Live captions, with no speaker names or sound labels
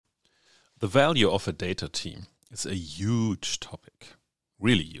The value of a data team is a huge topic,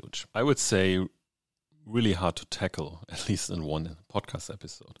 really huge. I would say really hard to tackle, at least in one podcast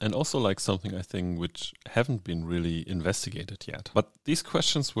episode. And also like something I think which haven't been really investigated yet. But these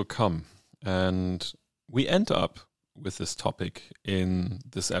questions will come, and we end up with this topic in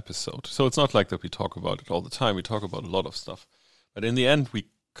this episode. So it's not like that we talk about it all the time. We talk about a lot of stuff. But in the end, we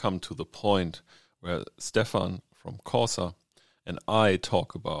come to the point where Stefan from Kausa and I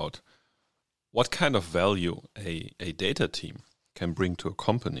talk about what kind of value a data team can bring to a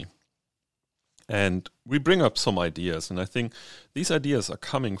company. And we bring up some ideas, and I think these ideas are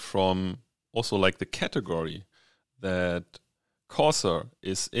coming from also like the category that Kausa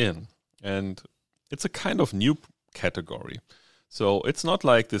is in. And it's a kind of new category. So it's not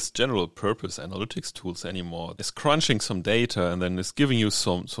like this general purpose analytics tools anymore. It's crunching some data and then it's giving you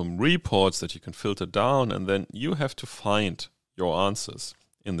some reports that you can filter down, and then you have to find your answers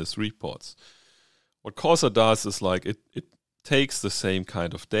in these reports. What Kausa does is like it takes the same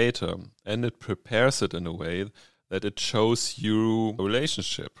kind of data and it prepares it in a way that it shows you a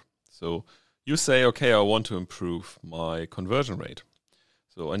relationship. So you say, okay, I want to improve my conversion rate.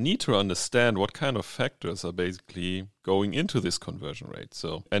 So I need to understand what kind of factors are basically going into this conversion rate.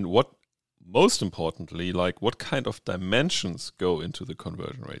 So, and what, most importantly, like what kind of dimensions go into the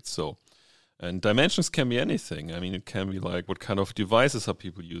conversion rate. So, and dimensions can be anything. I mean, it can be like what kind of devices are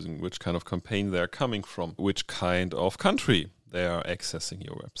people using, which kind of campaign they're coming from, which kind of country they are accessing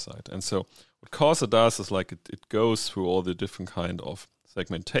your website. And so what Kausa does is like it goes through all the different kind of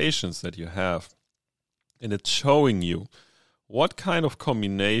segmentations that you have, and it's showing you what kind of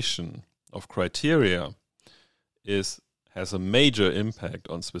combination of criteria has a major impact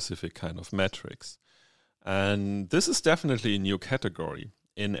on specific kind of metrics. And this is definitely a new category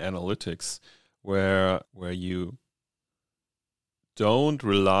in analytics where you don't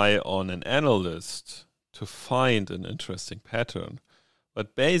rely on an analyst to find an interesting pattern,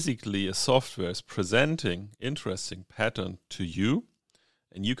 but basically a software is presenting interesting pattern to you,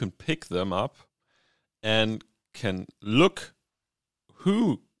 and you can pick them up and can look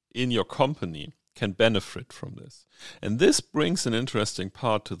who in your company can benefit from this. And this brings an interesting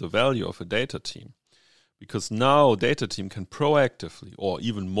part to the value of a data team. Because now data team can proactively, or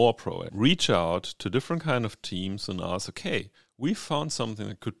even more proactive, reach out to different kind of teams and ask, okay, we found something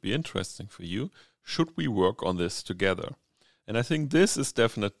that could be interesting for you. Should we work on this together? And I think this is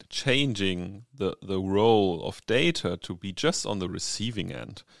definitely changing the role of data to be just on the receiving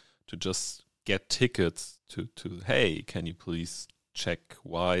end, to just get tickets to hey, can you please check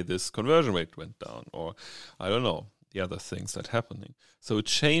why this conversion rate went down? Or I don't know, the other things that are happening. So it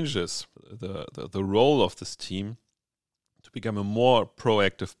changes the role of this team to become a more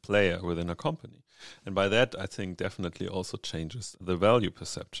proactive player within a company. And by that, I think definitely also changes the value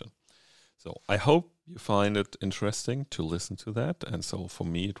perception. So I hope you find it interesting to listen to that. And so for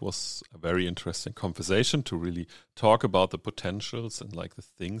me, it was a very interesting conversation to really talk about the potentials and like the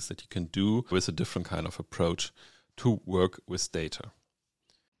things that you can do with a different kind of approach to work with data.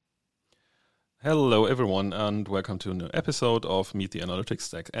 Hello everyone, and welcome to a new episode of Meet the Analytics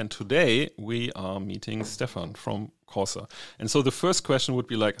Stack. And today we are meeting Stefan from Kausa. And so the first question would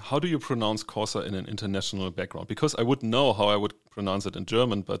be like, how do you pronounce Kausa in an international background? Because I would know how I would pronounce it in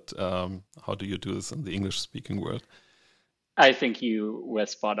German, but how do you do this in the English-speaking world? I think you were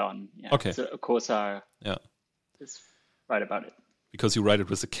spot on. Yeah. Okay. So Kausa is right about it. Because you write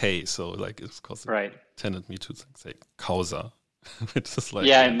it with a K, so like it's Kausa. Right. Tended me to say Kausa. Which is like,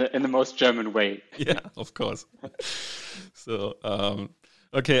 in the most German way. Yeah, of course. So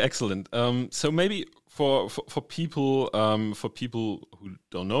okay, excellent. So maybe for people who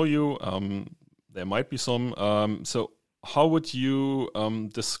don't know you, there might be some. So how would you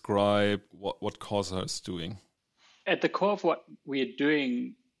describe what Kausa is doing? At the core of what we are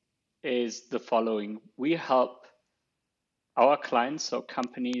doing is the following: we help our clients, so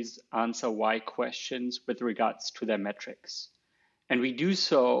companies, answer why questions with regards to their metrics. And we do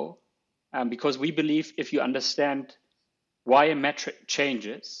so because we believe if you understand why a metric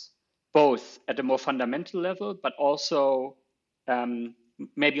changes, both at a more fundamental level, but also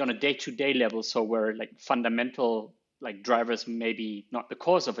maybe on a day-to-day level, so where like fundamental like drivers maybe not the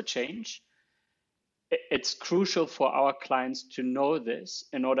cause of a change, it's crucial for our clients to know this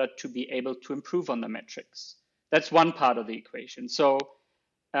in order to be able to improve on the metrics. That's one part of the equation. So,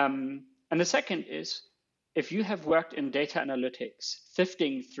 and the second is, if you have worked in data analytics,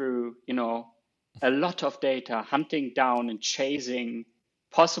 sifting through, a lot of data, hunting down and chasing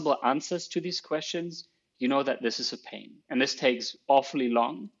possible answers to these questions, you know that this is a pain and this takes awfully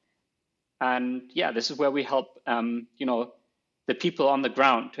long. And yeah, this is where we help, the the people on the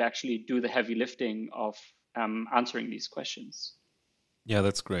ground to actually do the heavy lifting of answering these questions. Yeah,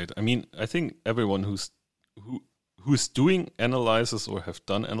 that's great. I mean, I think everyone who's doing analysis or have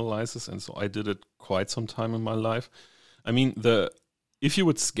done analysis, and so I did it quite some time in my life. I mean, if you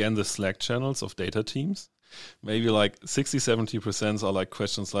would scan the Slack channels of data teams, maybe like 60-70% are like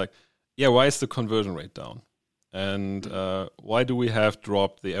questions like, yeah, why is the conversion rate down? And why do we have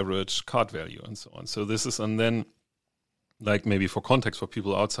dropped the average cart value and so on? So this is, and then like maybe for context for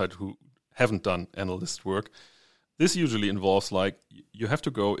people outside who haven't done analyst work, this usually involves like you have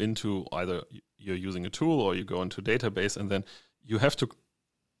to go into either you're using a tool or you go into a database, and then you have to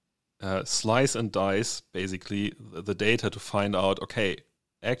slice and dice basically the data to find out, okay,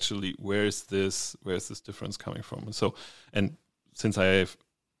 actually where is this difference coming from? And so, and since I have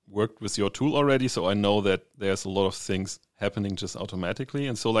worked with your tool already, so I know that there's a lot of things happening just automatically.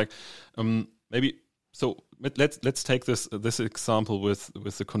 And so like maybe so let's take this example with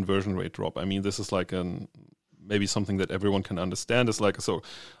the conversion rate drop. I mean, this is like maybe something that everyone can understand. Is like, so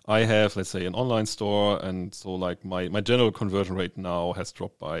I have, let's say, an online store, and so like my general conversion rate now has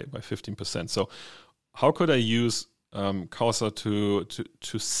dropped by 15%. So how could I use Kausa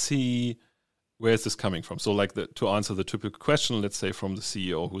to see where is this coming from? So like to answer the typical question, let's say from the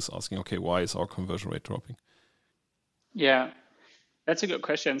CEO who's asking, okay, why is our conversion rate dropping? Yeah, that's a good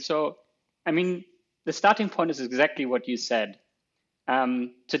question. So, I mean, the starting point is exactly what you said.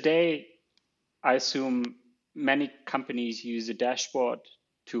 Today, I assume many companies use a dashboard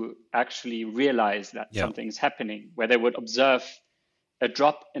to actually realize that something is happening, where they would observe a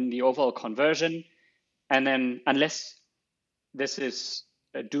drop in the overall conversion. And then unless this is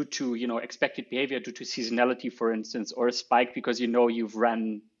due to expected behavior, due to seasonality, for instance, or a spike because you've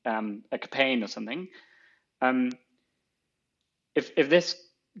run a campaign or something, if this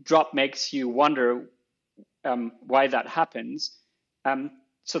drop makes you wonder why that happens,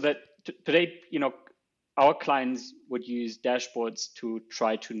 so that today, our clients would use dashboards to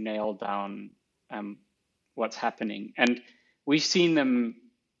try to nail down what's happening. And we've seen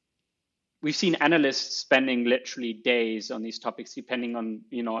analysts spending literally days on these topics, depending on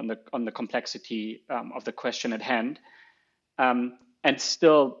on the complexity of the question at hand. And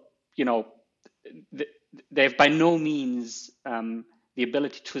still, they've by no means the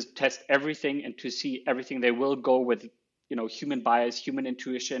ability to test everything and to see everything. They will go with human bias, human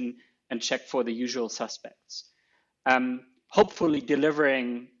intuition, and check for the usual suspects. Hopefully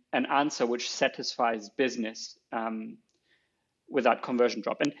delivering an answer which satisfies business without conversion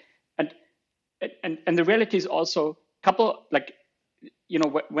drop. And the reality is also couple like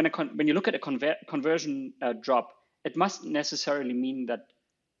when you look at a conversion drop, it mustn't necessarily mean that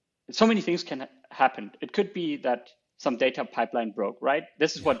so many things can happen. It could be that some data pipeline broke, right?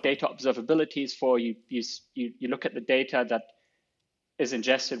 This is what data observability is for. You look at the data that is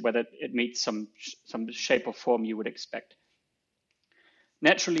ingested, whether it meets some shape or form you would expect.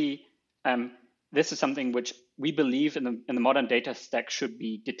 Naturally, this is something which we believe in the modern data stack should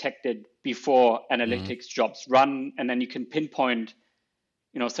be detected before analytics jobs run, and then you can pinpoint,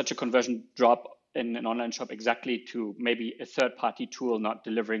 such a conversion drop in an online shop exactly to maybe a third-party tool not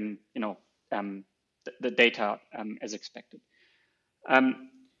delivering, the data as expected.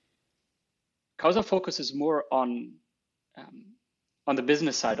 Kausa focuses more on the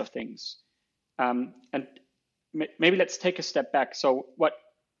business side of things, and maybe let's take a step back. So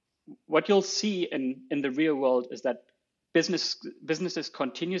what you'll see in the real world is that businesses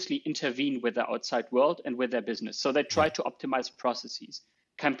continuously intervene with the outside world and with their business. So they try to optimize processes,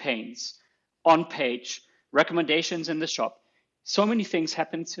 campaigns, on page, recommendations in the shop. So many things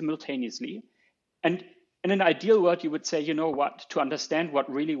happen simultaneously. And in an ideal world, you would say, to understand what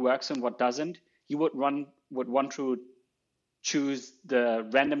really works and what doesn't, you would want to choose the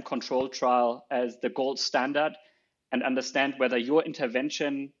random control trial as the gold standard and understand whether your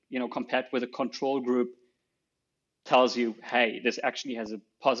intervention, compared with a control group, tells you, hey, this actually has a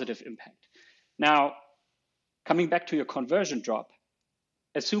positive impact. Now, coming back to your conversion drop,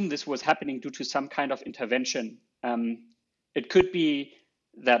 assume this was happening due to some kind of intervention. It could be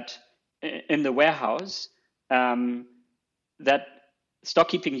that in the warehouse, that stock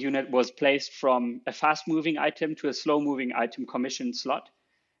keeping unit was placed from a fast moving item to a slow moving item commission slot.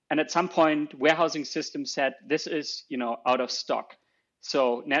 And at some point, warehousing system said, this is, out of stock.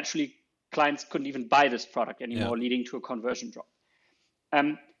 So naturally, clients couldn't even buy this product anymore, leading to a conversion drop.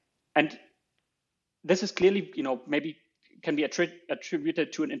 And this is clearly, maybe can be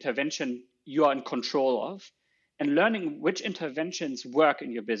attributed to an intervention you are in control of, and learning which interventions work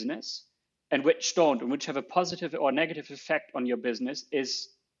in your business and which don't, and which have a positive or negative effect on your business is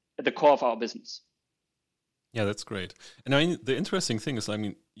at the core of our business. Yeah, that's great. And I mean, the interesting thing is, I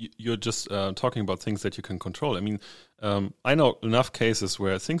mean, you're just talking about things that you can control. I mean, I know enough cases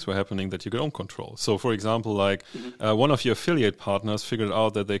where things were happening that you don't control. So, for example, like one of your affiliate partners figured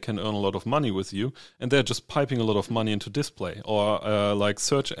out that they can earn a lot of money with you, and they're just piping a lot of money into display or like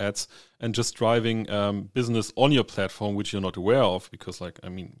search ads and just driving business on your platform, which you're not aware of. Because, like, I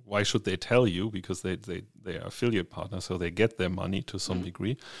mean, why should they tell you? Because they are affiliate partners, so they get their money to some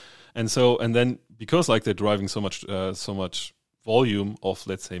degree. And so, and then because like they're driving so much volume of,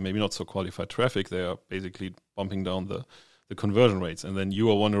 let's say, maybe not so qualified traffic, they are basically bumping down the conversion rates. And then you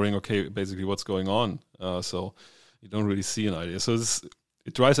are wondering, okay, basically what's going on? So you don't really see an idea. So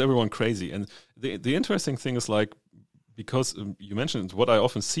it drives everyone crazy. And the interesting thing is like, because you mentioned what I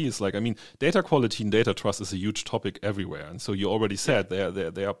often see is like, I mean, data quality and data trust is a huge topic everywhere. And so you already said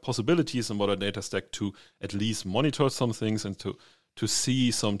there are possibilities in modern data stack to at least monitor some things and to see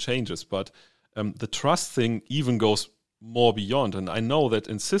some changes, but the trust thing even goes more beyond. And I know that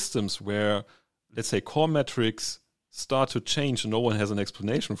in systems where, let's say, core metrics start to change and no one has an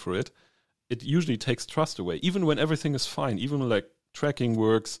explanation for it, it usually takes trust away, even when everything is fine, even when like tracking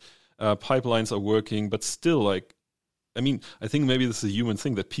works, pipelines are working, but still like, I mean, I think maybe this is a human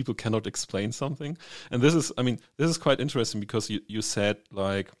thing that people cannot explain something. And this is quite interesting because you said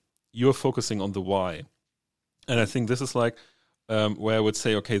like you're focusing on the why. And I think this is like, where I would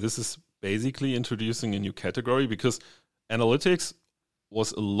say, okay, this is basically introducing a new category because analytics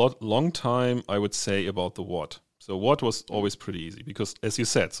was a long time, I would say, about the what. So what was always pretty easy because, as you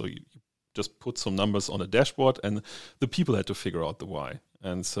said, so you just put some numbers on a dashboard and the people had to figure out the why.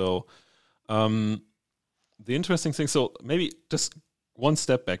 And so the interesting thing, so maybe just one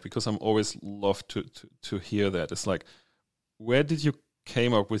step back because I'm always love to hear that. It's like, where did you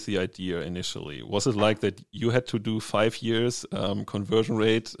came up with the idea initially? Was it like that you had to do 5 years conversion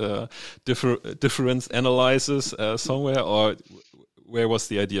rate difference analysis somewhere, or where was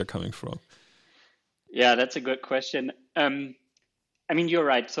the idea coming from? Yeah, that's a good question. I mean, you're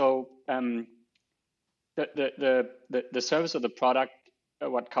right. So the service or the product,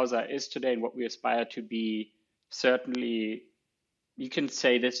 what Kausa is today and what we aspire to be, certainly you can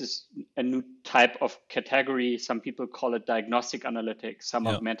say this is a new type of category. Some people call it diagnostic analytics, some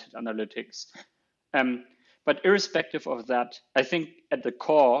augmented analytics. But irrespective of that, I think at the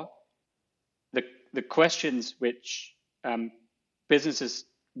core, the questions which businesses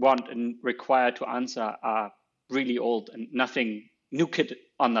want and require to answer are really old and nothing new kid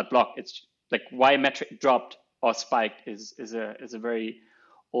on that block. It's like why metric dropped or spiked is a very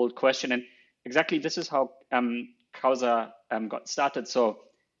old question. And exactly this is how Kausa got started. So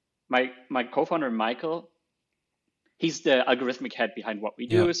my co-founder, Michael, he's the algorithmic head behind what we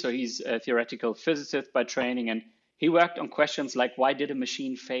do. Yeah. So he's a theoretical physicist by training, and he worked on questions like, why did a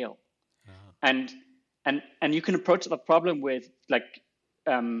machine fail? And you can approach the problem with like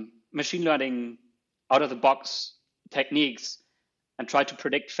machine learning out of the box techniques and try to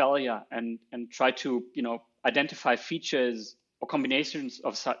predict failure and try to, identify features or combinations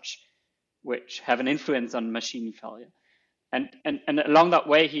of such which have an influence on machine failure. And along that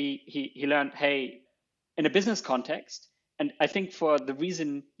way, he learned, hey, in a business context, and I think for the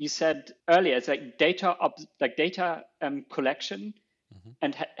reason you said earlier, it's like data collection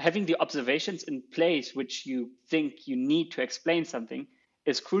and having the observations in place which you think you need to explain something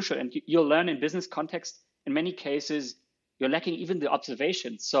is crucial. And you'll learn in business context, in many cases, you're lacking even the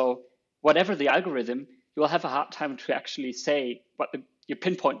observations. So whatever the algorithm, you'll have a hard time to actually say you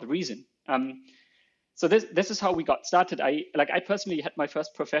pinpoint the reason. So this is how we got started. I personally had my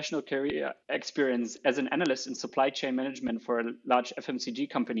first professional career experience as an analyst in supply chain management for a large FMCG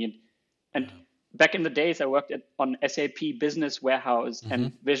company. And back in the days, I worked on SAP Business Warehouse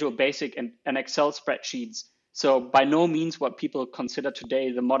and Visual Basic and Excel spreadsheets. So by no means what people consider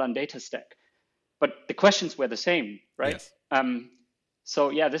today the modern data stack. But the questions were the same, right? Yes. So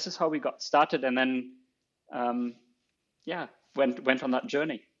yeah, this is how we got started, and then went on that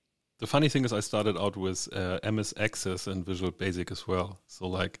journey. The funny thing is, I started out with MS Access and Visual Basic as well. So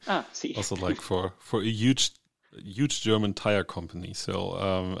like, also like for a huge German tire company.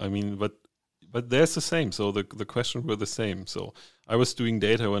 So I mean, but there's the same. So the questions were the same. So I was doing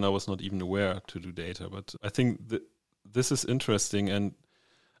data when I was not even aware to do data. But I think this is interesting, and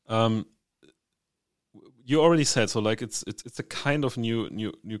you already said so. Like it's a kind of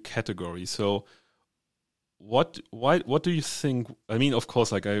new category. So. What do you think? I mean, of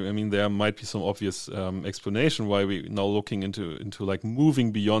course, like I mean, there might be some obvious explanation why we now looking into like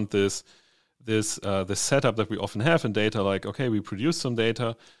moving beyond this this setup that we often have in data, like, okay, we produce some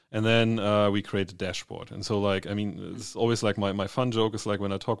data and then we create a dashboard. And so, like, I mean, it's always like my fun joke is like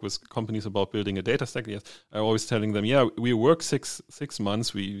when I talk with companies about building a data stack, yes, I'm always telling them, yeah, we work six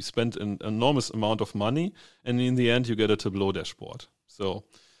months, we spend an enormous amount of money, and in the end, you get a Tableau dashboard. So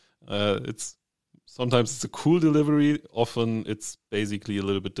sometimes it's a cool delivery. Often it's basically a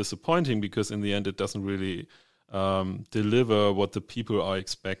little bit disappointing because in the end, it doesn't really deliver what the people are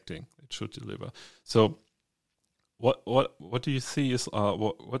expecting it should deliver. So what do you see is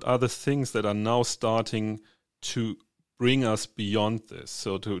what are the things that are now starting to bring us beyond this?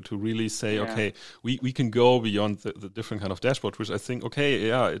 So to really say, okay, we can go beyond the different kind of dashboard, which I think, okay,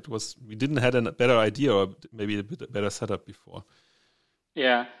 yeah, we didn't had a better idea or maybe a bit better setup before.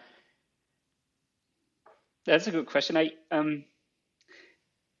 Yeah, that's a good question.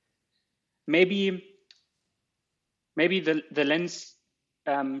 Maybe the lens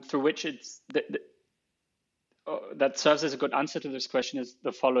through which that serves as a good answer to this question is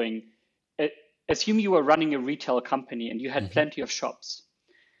the following. Assume you were running a retail company and you had plenty of shops.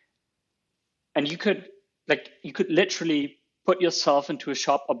 And you could literally put yourself into a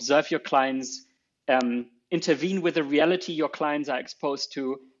shop, observe your clients, intervene with the reality your clients are exposed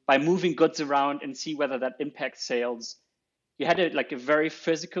to by moving goods around and see whether that impacts sales. You had a very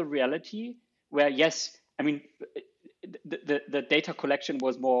physical reality where, yes, I mean, the data collection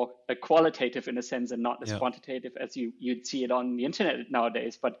was more qualitative in a sense and not as quantitative as you'd see it on the internet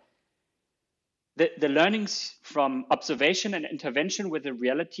nowadays. But the learnings from observation and intervention with the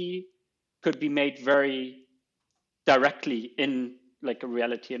reality could be made very directly in like a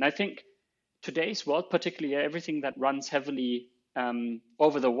reality. And I think today's world, particularly everything that runs heavily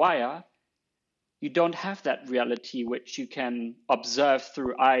over the wire, you don't have that reality which you can observe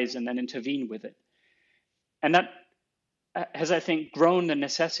through eyes and then intervene with it. And that has, I think, grown the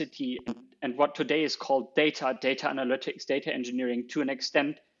necessity and what today is called data analytics, data engineering to an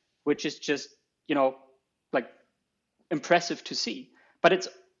extent which is just, like impressive to see. But it's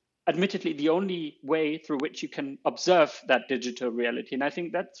admittedly the only way through which you can observe that digital reality. And I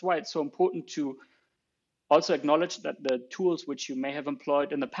think that's why it's so important to also acknowledge that the tools which you may have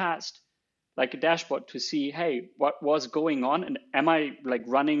employed in the past, like a dashboard to see, hey, what was going on? And am I like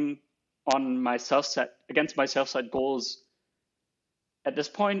running on my against my self-set goals at this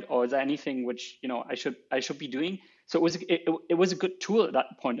point? Or is there anything which, I should be doing? So it was a good tool at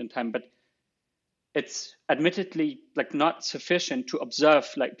that point in time, but it's admittedly like not sufficient to observe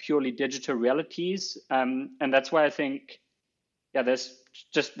like purely digital realities. And that's why I think, there's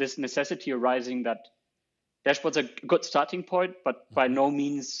just this necessity arising that dashboards are a good starting point, but by no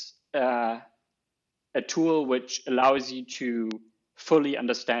means a tool which allows you to fully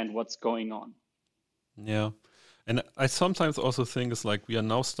understand what's going on. Yeah. And I sometimes also think it's like we are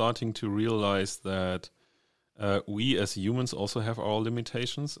now starting to realize that we as humans also have our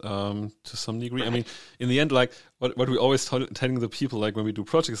limitations to some degree. I mean, in the end, like what we always telling the people, like when we do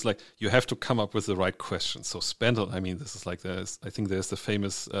projects, like you have to come up with the right questions. So I mean, this is like I think there's the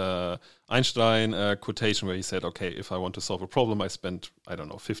famous Einstein quotation where he said, okay, if I want to solve a problem, I spend,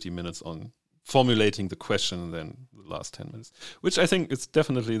 50 minutes on formulating the question and then the last 10 minutes, which I think there's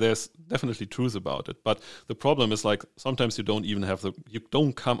definitely truth about it. But the problem is like sometimes you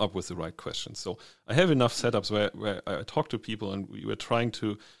don't come up with the right questions. So I have enough setups where I talk to people and we were trying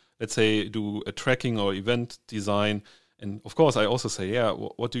to, let's say, do a tracking or event design. And of course I also say,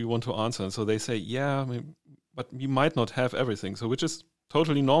 what do you want to answer? And so they say, but we might not have everything. So which is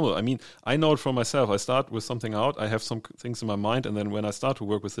totally normal. I mean, I know it from myself. I start with something out. I have some things in my mind. And then when I start to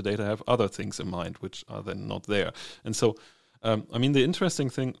work with the data, I have other things in mind, which are then not there. And so, the interesting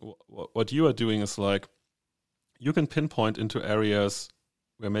thing, what you are doing is like, you can pinpoint into areas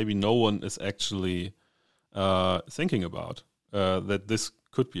where maybe no one is actually thinking about that this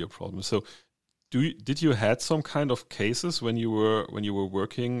could be a problem. So did you had some kind of cases when you were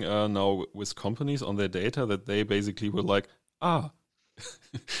working now with companies on their data that they basically were like,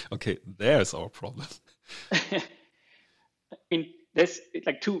 okay, there's our problem. I mean, there's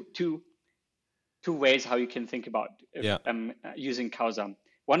like two ways how you can think about using Kausa.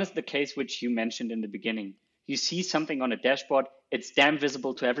 One is the case which you mentioned in the beginning. You see something on a dashboard, it's damn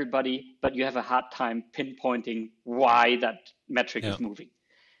visible to everybody, but you have a hard time pinpointing why that metric is moving.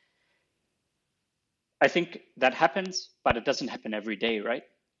 I think that happens, but it doesn't happen every day, right?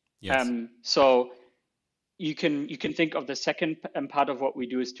 Yes. So you can think of the second part of what we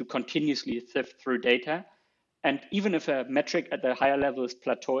do is to continuously sift through data. And even if a metric at the higher level is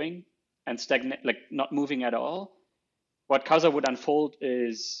plateauing and stagnant, like not moving at all, what Kausa would unfold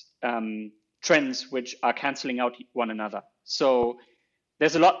is trends which are canceling out one another. So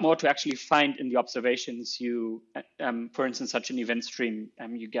there's a lot more to actually find in the observations you, for instance, such an event stream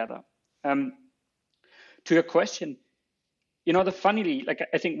you gather. To your question, funnily, like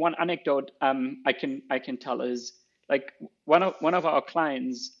I think one anecdote I can tell is like one of our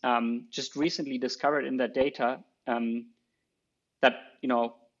clients just recently discovered in their data that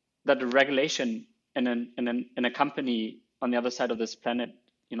that the regulation in a company on the other side of this planet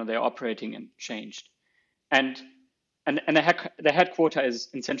they're operating in changed, and the headquarter is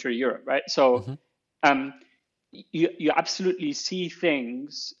in Central Europe, right? So you absolutely see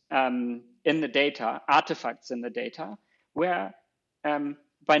things in the data, artifacts in the data, where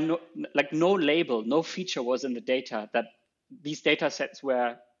by no label, no feature was in the data that these data sets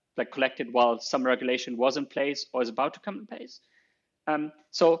were like collected while some regulation was in place or is about to come in place.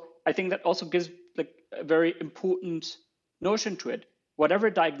 So I think that also gives like a very important notion to it. Whatever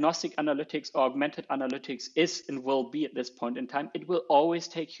diagnostic analytics or augmented analytics is and will be at this point in time, it will always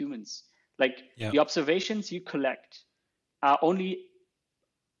take humans. Like the observations you collect are only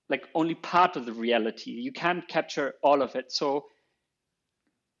part of the reality. You can't capture all of it. So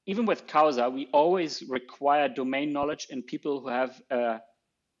even with Kausa, we always require domain knowledge and people who have,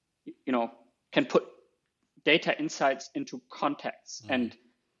 can put data insights into context and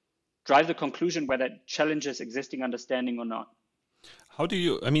drive the conclusion whether it challenges existing understanding or not. How do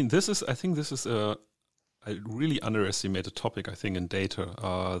you, I think this is a really underestimated topic, I think, in data,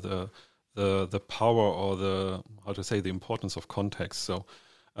 the power or the importance of context. So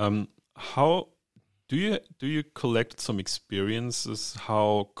how do you collect some experiences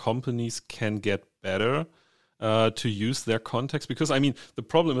how companies can get better to use their context? Because the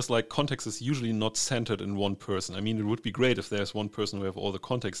problem is like context is usually not centered in one person. It would be great if there's one person who have all the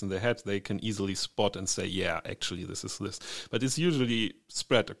context in their head, they can easily spot and say, yeah, actually this is this. But it's usually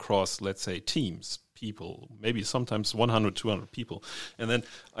spread across, let's say, teams, people, maybe sometimes 100, 200 people. And then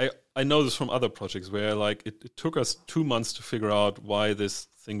I know this from other projects where like it took us 2 months to figure out why this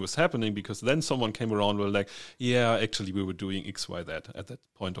thing was happening, because then someone came around and were like, yeah, actually we were doing X, Y, that at that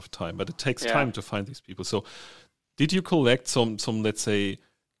point of time. But it takes time to find these people. So did you collect some let's say,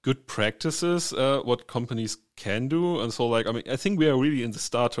 good practices, what companies can do? And so like, I think we are really in the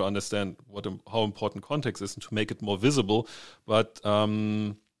start to understand how important context is and to make it more visible. But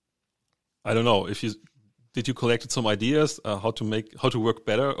I don't know did you collected some ideas how to work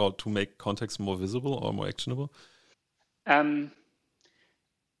better or to make context more visible or more actionable?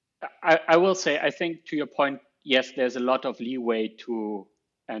 I will say, I think to your point, yes, there's a lot of leeway to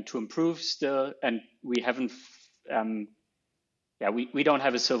improve still, and we haven't, we don't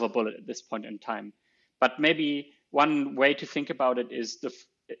have a silver bullet at this point in time. But maybe one way to think about it is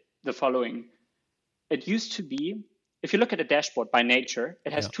the following. It used to be, if you look at a dashboard by nature,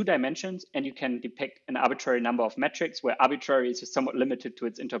 it has 2 dimensions, and you can depict an arbitrary number of metrics, where arbitrary is somewhat limited to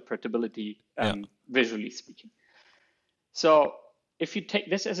its interpretability, visually speaking. So if you take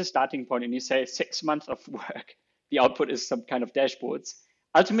this as a starting point and you say 6 months of work, the output is some kind of dashboards.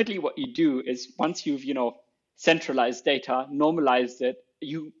 Ultimately, what you do is once you've, centralized data, normalized it,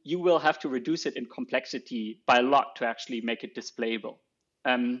 you will have to reduce it in complexity by a lot to actually make it displayable.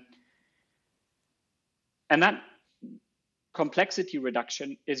 And that complexity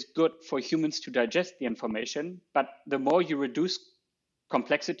reduction is good for humans to digest the information, but the more you reduce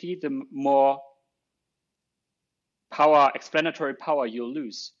complexity, the more explanatory power you'll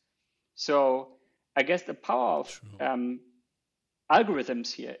lose. So I guess the power of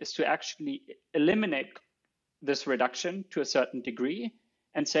algorithms here is to actually eliminate this reduction to a certain degree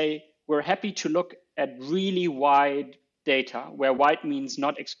and say, we're happy to look at really wide data, where wide means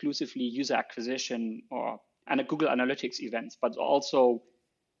not exclusively user acquisition or Google Analytics events, but also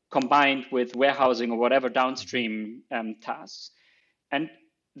combined with warehousing or whatever downstream tasks, and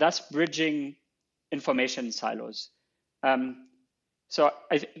thus bridging information silos. So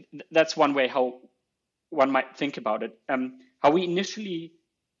that's one way how one might think about it. How we initially,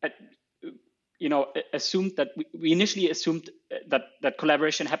 assumed that we initially assumed that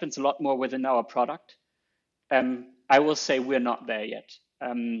collaboration happens a lot more within our product. I will say we're not there yet.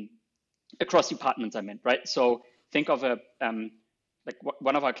 Across departments, I meant, right? So think of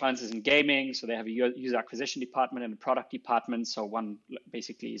one of our clients is in gaming, so they have a user acquisition department and a product department. So one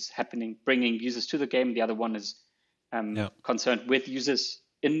basically is bringing users to the game. The other one is concerned with users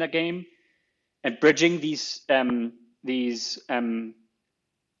in the game, and bridging these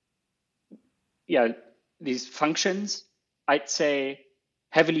functions. I'd say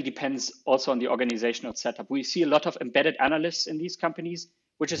heavily depends also on the organizational setup. We see a lot of embedded analysts in these companies,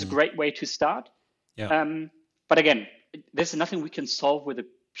 which is a great way to start. But again, there's nothing we can solve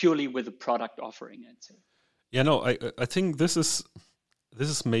purely with a product offering, I'd say. Yeah, no, I think this is this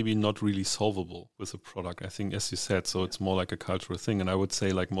is maybe not really solvable with a product. I think, as you said, so it's more like a cultural thing. And I would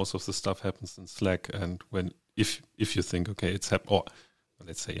say like most of the stuff happens in Slack. And if you think, okay, or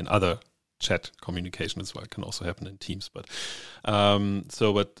let's say in other chat communication as well, it can also happen in Teams. But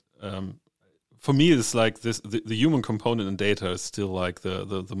for me, it's like this: the human component in data is still like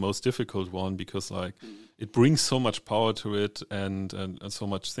the most difficult one, because like it brings so much power to it and so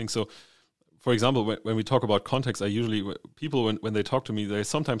much things. So, for example, when we talk about context, I usually, people, when they talk to me, they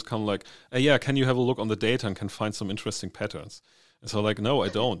sometimes come like, yeah, can you have a look on the data and can find some interesting patterns? And so like, no, I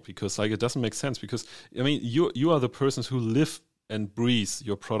don't, because like it doesn't make sense, because I mean, you are the persons who live and breathe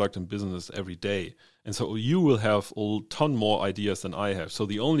your product and business every day. And so you will have a ton more ideas than I have. So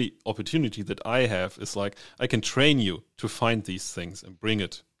the only opportunity that I have is like, I can train you to find these things and bring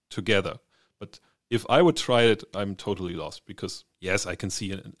it together. But if I would try it, I'm totally lost, because yes, I can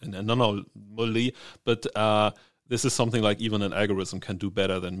see an anomaly, but this is something like even an algorithm can do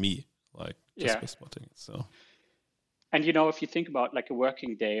better than me, like just by spotting it. So, and if you think about like a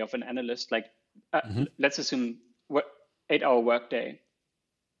working day of an analyst, like let's assume 8-hour workday,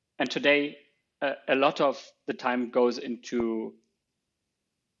 and today a lot of the time goes into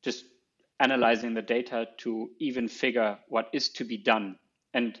just analyzing the data to even figure what is to be done.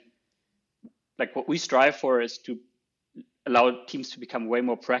 And like what we strive for is to allow teams to become way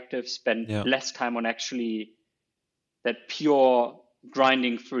more proactive, spend less time on actually that pure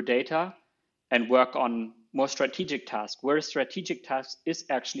grinding through data, and work on more strategic tasks, where a strategic task is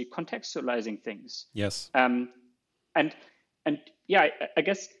actually contextualizing things. Yes. And yeah, I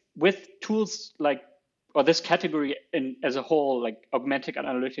guess with tools like, or this category as a whole, like augmented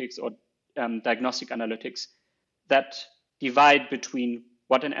analytics or diagnostic analytics, that divide between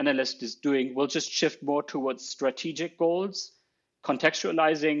what an analyst is doing will just shift more towards strategic goals,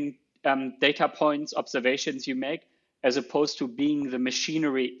 contextualizing data points, observations you make, as opposed to being the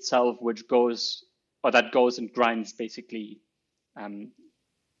machinery itself which goes and grinds basically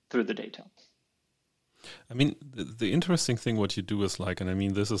through the data. I mean, the interesting thing what you do is like, and I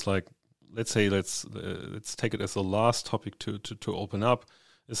mean, this is like, let's say, let's take it as the last topic to open up,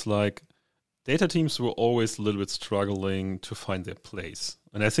 is like, data teams were always a little bit struggling to find their place.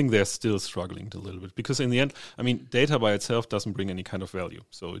 And I think they're still struggling a little bit, because in the end, I mean, data by itself doesn't bring any kind of value.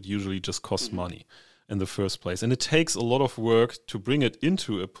 So it usually just costs money in the first place. And it takes a lot of work to bring it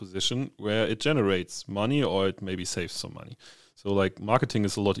into a position where it generates money, or it maybe saves some money. So like marketing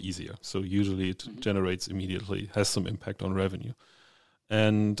is a lot easier. So usually it generates immediately, has some impact on revenue.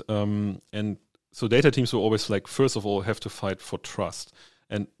 And so data teams will always like, first of all, have to fight for trust.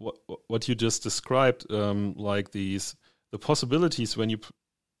 And what you just described, like the possibilities when you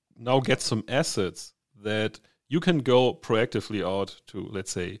now get some assets that you can go proactively out to,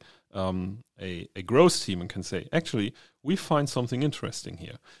 let's say, a growth team and can say, actually, we find something interesting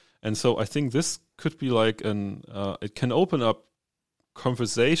here. And so I think this could be like it can open up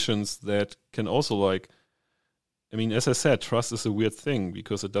conversations that can also like, I mean, as I said, trust is a weird thing,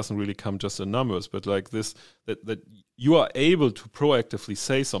 because it doesn't really come just in numbers, but like this, that you are able to proactively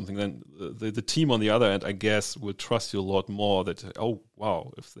say something, then the team on the other end, I guess, will trust you a lot more, that, oh,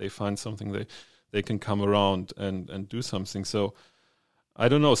 wow, if they find something, they can come around and do something. So I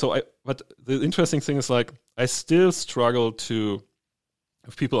don't know. But the interesting thing is like, I still struggle to,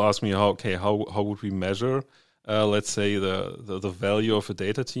 if people ask me, how would we measure, let's say the value of a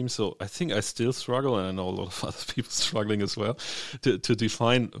data team. So I think I still struggle, and I know a lot of other people struggling as well, to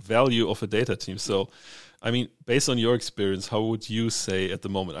define value of a data team. So, I mean, based on your experience, how would you say at the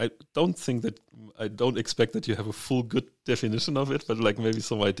moment? I don't expect that you have a full good definition of it, but like maybe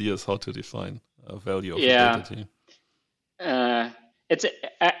some ideas how to define a value of a data team.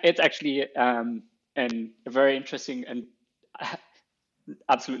 It's actually a very interesting and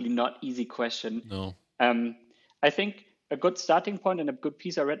absolutely not easy question. No. I think a good starting point and a good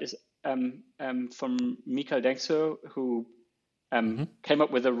piece I read is from Michael Denxo, who came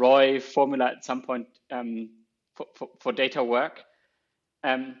up with a ROI formula at some point for data work.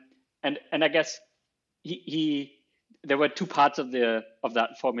 And I guess there were two parts of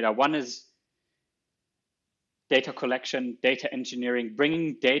that formula. One is data collection, data engineering,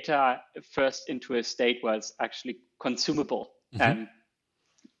 bringing data first into a state where it's actually consumable. And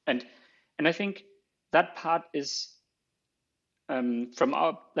I think that part is from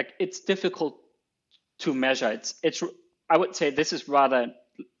our, like, it's difficult to measure. It's I would say this is rather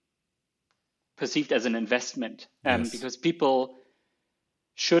perceived as an investment, because people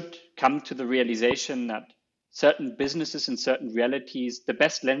should come to the realization that certain businesses and certain realities, the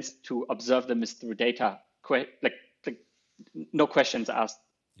best lens to observe them is through data, like no questions asked.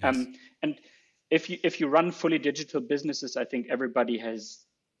 Yes. And if you run fully digital businesses, I think everybody is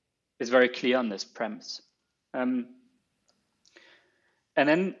very clear on this premise. And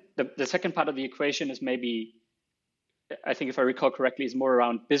then the second part of the equation is maybe, I think if I recall correctly, is more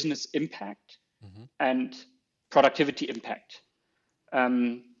around business impact and productivity impact.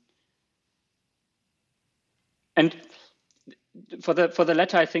 And for the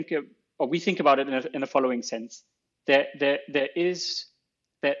latter, I think, or we think about it in the following sense: there is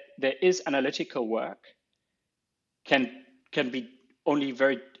analytical work can be only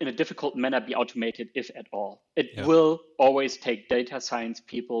in a difficult manner be automated, if at all. It will always take data science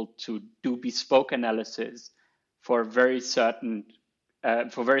people to do bespoke analysis for very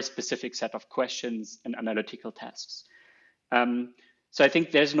specific set of questions and analytical tasks. So I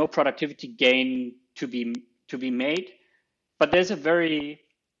think there's no productivity gain to be made, but there's a very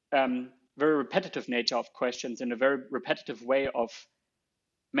repetitive nature of questions and a very repetitive way of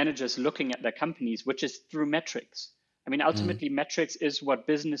managers looking at their companies, which is through metrics. I mean, ultimately, metrics is what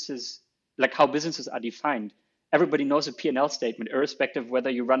how businesses are defined. Everybody knows a P&L statement, irrespective of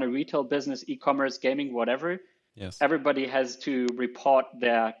whether you run a retail business, e-commerce, gaming, whatever. Yes. Everybody has to report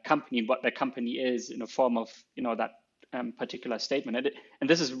their company, what their company is, in a form of that particular statement. And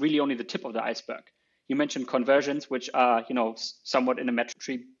this is really only the tip of the iceberg. You mentioned conversions, which are somewhat in a metric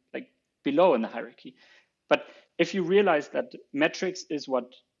tree, like below in the hierarchy. But if you realize that metrics is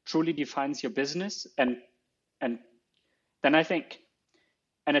what truly defines your business, and then I think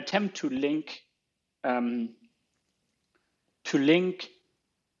an attempt to link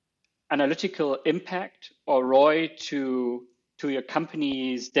analytical impact or ROI to your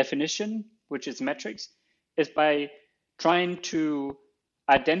company's definition, which is metrics, is by trying to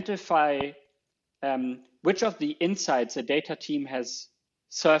identify which of the insights a data team has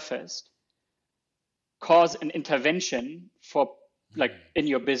surfaced cause an intervention in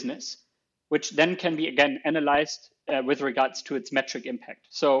your business, which then can be again analyzed with regards to its metric impact.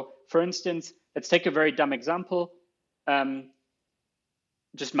 So, for instance, let's take a very dumb example,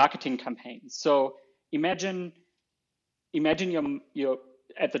 just marketing campaigns. So imagine you're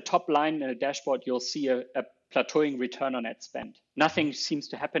at the top line in a dashboard, you'll see a plateauing return on ad spend. Nothing seems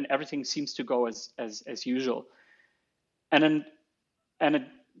to happen. Everything seems to go as usual. And an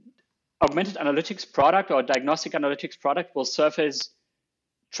augmented analytics product or a diagnostic analytics product will surface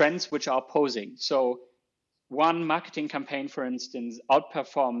trends which are opposing. So one marketing campaign, for instance,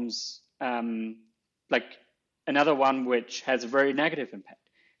 outperforms another one which has a very negative impact.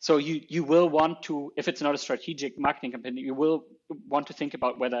 So you will want to, if it's not a strategic marketing campaign, you will want to think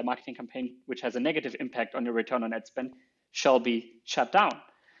about whether a marketing campaign which has a negative impact on your return on ad spend shall be shut down.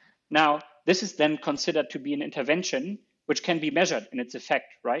 Now, this is then considered to be an intervention which can be measured in its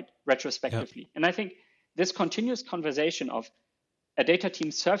effect, right, retrospectively. And I think this continuous conversation of a data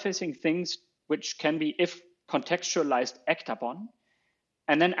team surfacing things which can be, if contextualized, acted upon,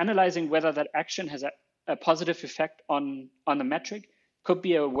 and then analyzing whether that action has a positive effect on the metric could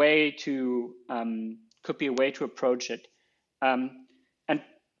be a way to approach it. And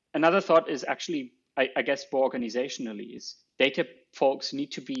another thought is actually, I guess, more organizationally, is data folks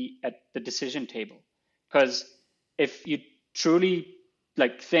need to be at the decision table, because if you truly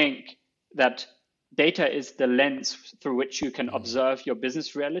think that data is the lens through which you can observe your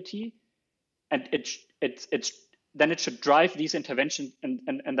business reality, and then it should drive these interventions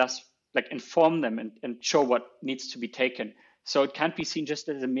and thus inform them and show what needs to be taken. So it can't be seen just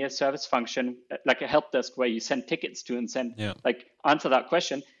as a mere service function, like a help desk where you send tickets to and answer that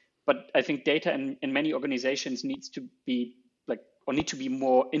question. But I think data in many organizations needs to be need to be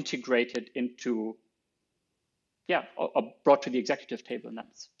more integrated into, or brought to the executive table in that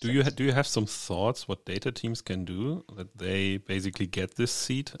sense. Do you have some thoughts what data teams can do that they basically get this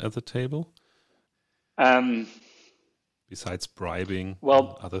seat at the table? Besides bribing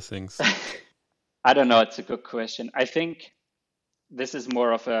and other things? I don't know. It's a good question. I think this is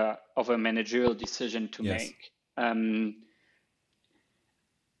more of a managerial decision to make. And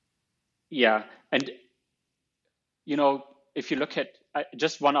if you look at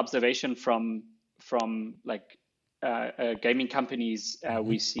just one observation from gaming companies,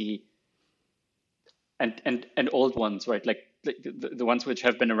 we see, and old ones, right? The ones which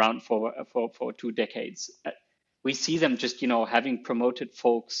have been around for 2 decades. We see them just having promoted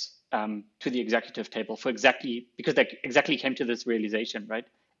folks to the executive table because they exactly came to this realization, right?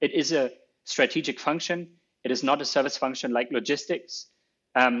 It is a strategic function. It is not a service function like logistics.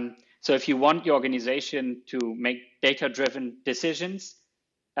 So if you want your organization to make data-driven decisions,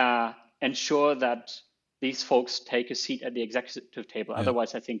 ensure that these folks take a seat at the executive table.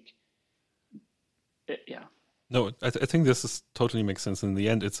 Otherwise, I think, No, I think totally makes sense. In the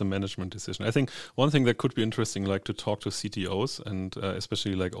end, it's a management decision. I think one thing that could be interesting, like to talk to CTOs and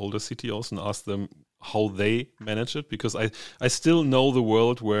especially like older CTOs and ask them how they manage it, because I still know the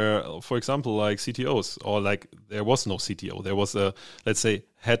world where, for example, like CTOs, or like there was no CTO, there was a, let's say,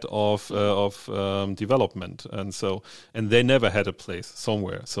 head of development, and they never had a place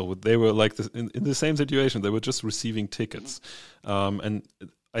somewhere, so they were like in the same situation. They were just receiving tickets, and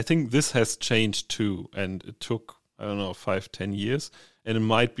I think this has changed too, and it took, I don't know, 5-10 years, and it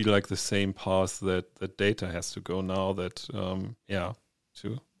might be like the same path that data has to go now. That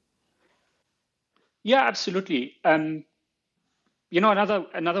too. Yeah, absolutely. Another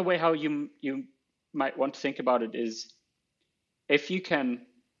way how you might want to think about it is, if you can,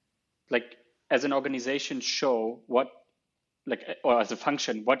 like, as an organization, show what, like, or as a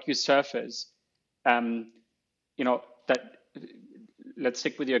function, what you surface, that. Let's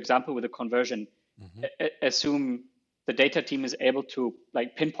stick with your example with the conversion. Assume the data team is able to,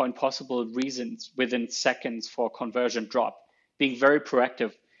 like, pinpoint possible reasons within seconds for conversion drop, being very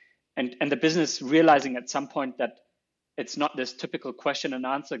proactive, and the business realizing at some point that it's not this typical question and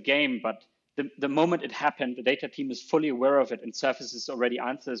answer game, but the moment it happened, the data team is fully aware of it and surfaces already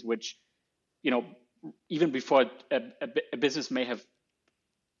answers which, even before a business may have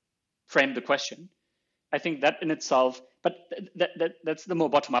framed the question. I think that in itself, but that's the more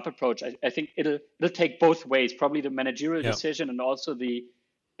bottom-up approach. I think it'll take both ways, probably the managerial decision and also the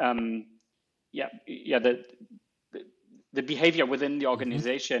behavior within the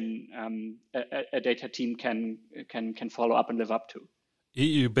organization. A data team can follow up and live up to.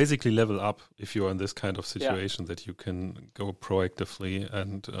 You basically level up if you're in this kind of situation, that you can go proactively,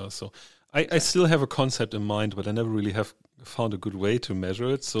 and so I still have a concept in mind, but I never really have found a good way to measure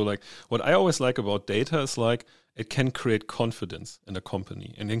it. So, like, what I always like about data is, like, it can create confidence in a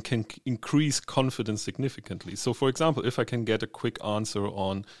company, and it can increase confidence significantly. So, for example, if I can get a quick answer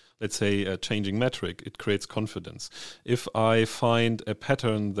on, let's say, a changing metric, it creates confidence. If I find a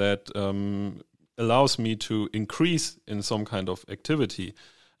pattern that allows me to increase in some kind of activity,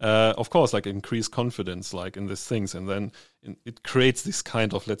 of course, like, increase confidence, like, in these things, and then it creates this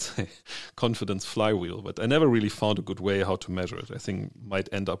kind of, let's say, confidence flywheel. But I never really found a good way how to measure it. I think might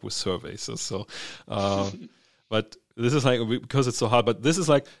end up with surveys. But this is, like, because it's so hard. But this is,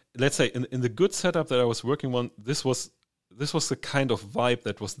 like, let's say, in the good setup that I was working on, this was the kind of vibe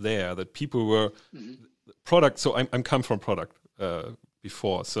that was there, that people were product. So I'm come from product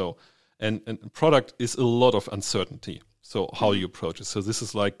before. So and product is a lot of uncertainty. So how you approach it. So this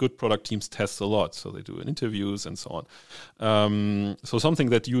is, like, good product teams test a lot. So they do interviews and so on. So something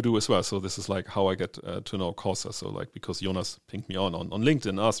that you do as well. So this is, like, how I get to know Kausa. So, like, because Jonas pinged me on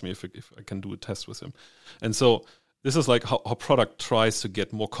LinkedIn, asked me if I can do a test with him. And so this is, like, how product tries to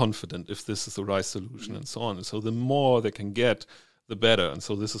get more confident if this is the right solution and so on. And so the more they can get, the better. And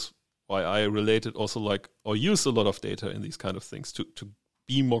so this is why I related also, like, or use a lot of data in these kind of things to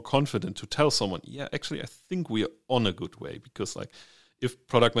be more confident to tell someone, yeah, actually, I think we are on a good way. Because, like, if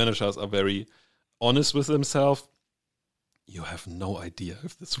product managers are very honest with themselves, you have no idea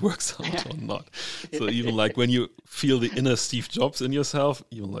if this works out or not. So even, like, when you feel the inner Steve Jobs in yourself,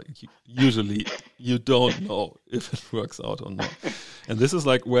 usually you don't know if it works out or not. And this is,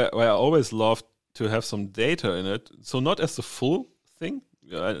 like, where I always loved to have some data in it. So not as the full thing.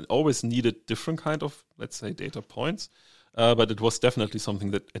 I always needed different kind of, let's say, data points. But it was definitely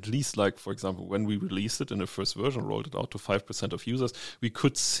something that, at least, like, for example, when we released it in the first version, rolled it out to 5% of users, we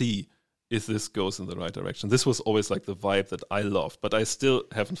could see if this goes in the right direction. This was always, like, the vibe that I loved, but I still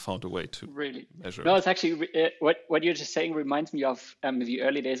haven't found a way to really measure No, it. it's actually, what you're just saying reminds me of the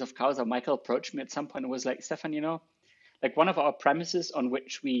early days of Kausa. Michael approached me at some point and was like, Stefan, like, one of our premises on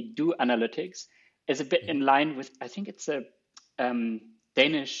which we do analytics is a bit in line with, I think it's a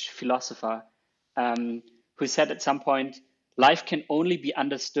Danish philosopher who said at some point, life can only be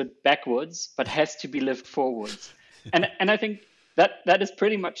understood backwards, but has to be lived forwards. And I think that is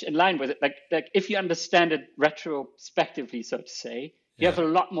pretty much in line with it. Like if you understand it retrospectively, so to say, you have a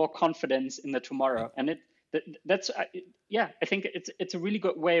lot more confidence in the tomorrow. And I think it's a really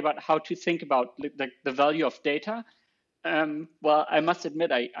good way about how to think about the value of data. Well, I must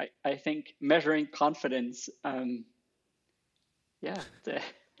admit, I think measuring confidence, it's a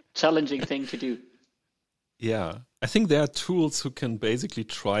challenging thing to do. Yeah, I think there are tools who can basically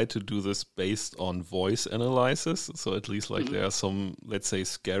try to do this based on voice analysis. So at least, like, there are some, let's say,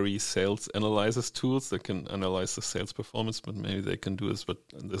 scary sales analysis tools that can analyze the sales performance, but maybe they can do this, but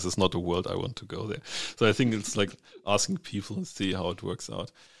this is not a world I want to go there. So I think it's like asking people and see how it works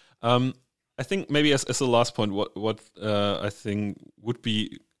out. I think maybe as a last point, what I think would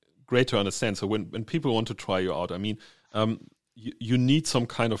be great to understand. So when people want to try you out, I mean, you need some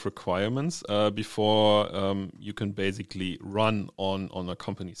kind of requirements before you can basically run on a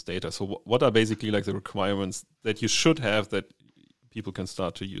company's data. So what are basically like the requirements that you should have that people can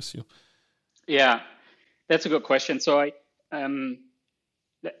start to use you? Yeah, that's a good question. So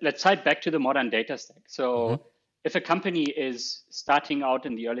let's tie it back to the modern data stack. So if a company is starting out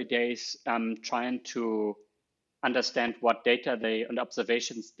in the early days, trying to understand what data and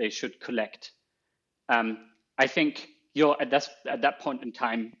observations they should collect, I think you're at that point in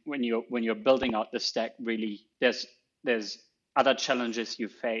time when you're building out the stack. Really, there's other challenges you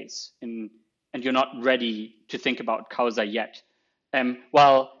face, and you're not ready to think about Kausa yet.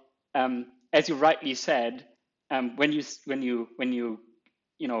 As you rightly said, when you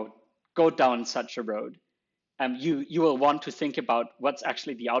go down such a road, you will want to think about what's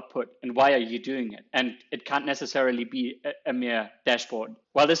actually the output and why are you doing it, and it can't necessarily be a mere dashboard.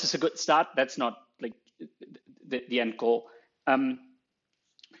 While this is a good start, that's not like the end goal.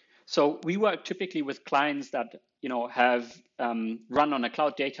 So we work typically with clients that have run on a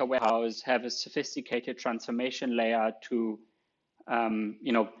cloud data warehouse, have a sophisticated transformation layer to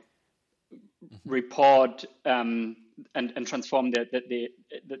report and transform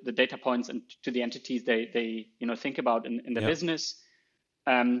the data points into the entities they think about in the business,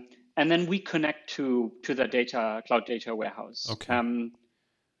 and then we connect to the cloud data warehouse. Okay.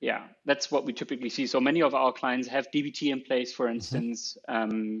 Yeah, that's what we typically see. So many of our clients have dbt in place, for instance.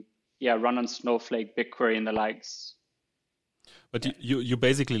 Run on Snowflake, BigQuery, and the likes. But you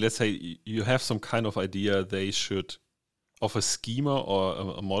basically, let's say you have some kind of idea they should, of a schema or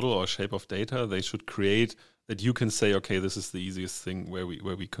a model or a shape of data they should create, that you can say, okay, this is the easiest thing where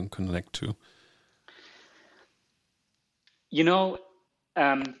we can connect to.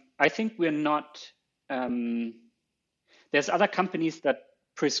 I think we're not. There's other companies that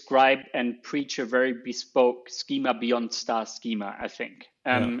prescribe and preach a very bespoke schema beyond star schema, I think,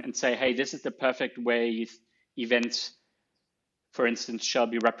 and say, hey, this is the perfect way events, for instance, shall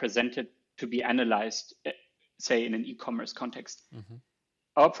be represented to be analyzed, say in an e-commerce context.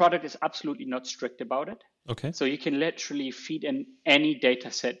 Our product is absolutely not strict about it. Okay. So you can literally feed in any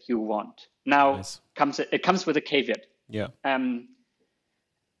data set you want. Now, it comes with a caveat. Yeah.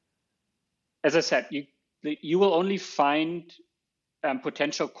 As I said, you will only find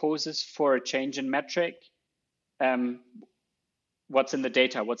potential causes for a change in metric, what's in the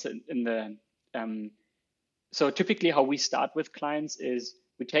data, what's in the. So typically how we start with clients is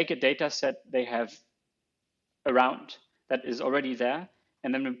we take a data set they have around that is already there,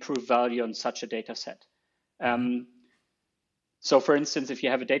 and then improve value on such a data set. So for instance, if you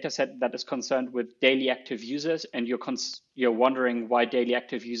have a data set that is concerned with daily active users and you're wondering why daily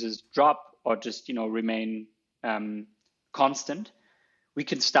active users drop or just remain constant, we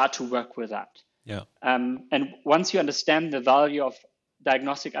can start to work with that. Yeah. And once you understand the value of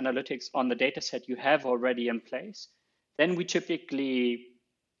diagnostic analytics on the data set you have already in place, then we typically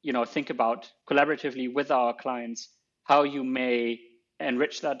think about collaboratively with our clients how you may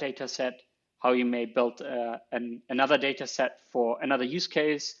enrich that data set, how you may build another data set for another use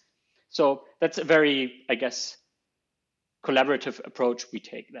case. So that's a very, I guess, collaborative approach we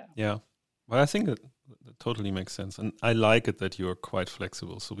take there. Yeah. Well, I think that totally makes sense. And I like it that you're quite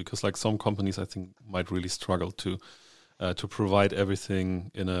flexible. So because like some companies, I think, might really struggle to provide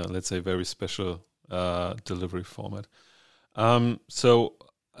everything in a, let's say, very special delivery format. So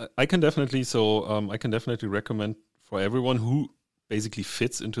I can definitely recommend for everyone who basically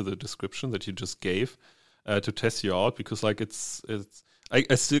fits into the description that you just gave to test you out, because like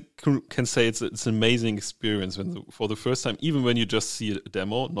I still can say it's an amazing experience for the first time, even when you just see a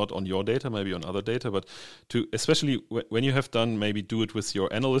demo, not on your data, maybe on other data, but especially when you have done, maybe do it with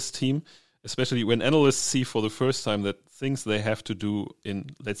your analyst team, especially when analysts see for the first time that things they have to do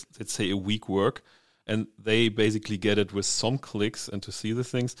in, let's say, a week work, and they basically get it with some clicks and to see the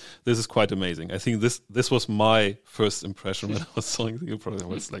things. This is quite amazing. I think this was my first impression when I was selling the product. I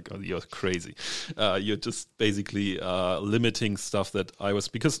was like, oh, you're crazy. You're just basically limiting stuff that I was,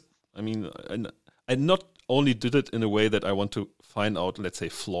 because I mean, I not only did it in a way that I want to find out, let's say,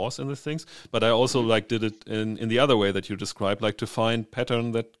 flaws in the things, but I also like did it in the other way that you described, like to find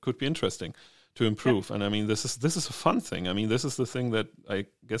pattern that could be interesting to improve. Yeah. And I mean, this is a fun thing. I mean, this is the thing that I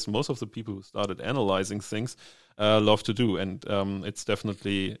guess most of the people who started analyzing things love to do. And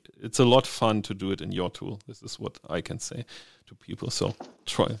it's a lot fun to do it in your tool. This is what I can say to people. So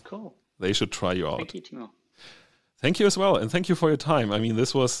try. Cool. They should try you out. Thank you, Timo. Thank you as well. And thank you for your time. I mean,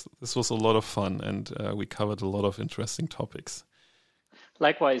 this was a lot of fun, and we covered a lot of interesting topics.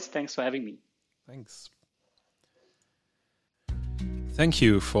 Likewise. Thanks for having me. Thanks. Thank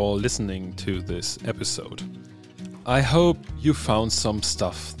you for listening to this episode. I hope you found some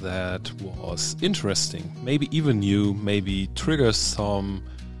stuff that was interesting, maybe even new, maybe triggers some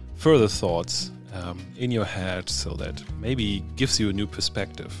further thoughts in your head, so that maybe gives you a new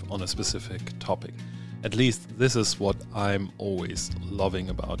perspective on a specific topic. At least this is what I'm always loving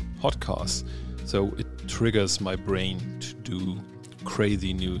about podcasts. So it triggers my brain to do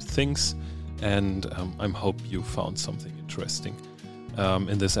crazy new things, and I hope you found something interesting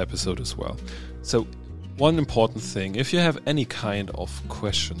in this episode as well. So one important thing, if you have any kind of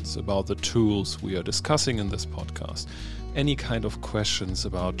questions about the tools we are discussing in this podcast, any kind of questions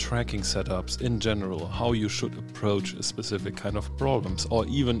about tracking setups in general, how you should approach a specific kind of problems, or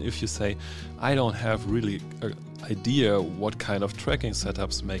even if you say, I don't have really an idea what kind of tracking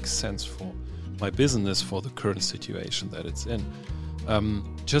setups make sense for my business for the current situation that it's in,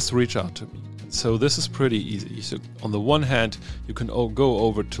 just reach out to me. So this is pretty easy. So on the one hand, you can go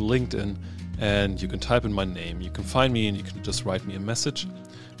over to LinkedIn and you can type in my name. You can find me and you can just write me a message.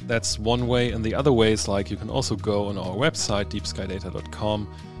 That's one way. And the other way is like you can also go on our website,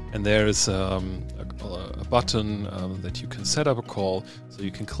 deepskydata.com, and there is a button that you can set up a call. So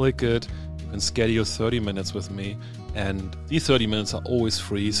you can click it, you can schedule 30 minutes with me, and these 30 minutes are always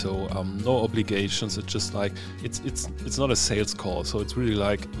free, so no obligations. It's just like it's not a sales call, so it's really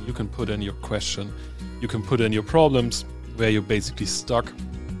like you can put in your question, you can put in your problems where you're basically stuck,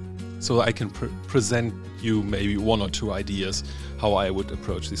 so I can present you maybe one or two ideas how I would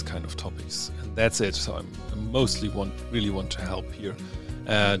approach these kind of topics, and that's it. So I mostly really want to help here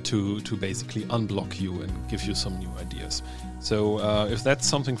to basically unblock you and give you some new ideas. So if that's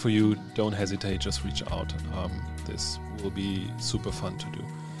something for you, don't hesitate, just reach out. This will be super fun to do.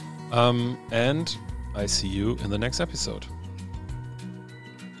 And I see you in the next episode.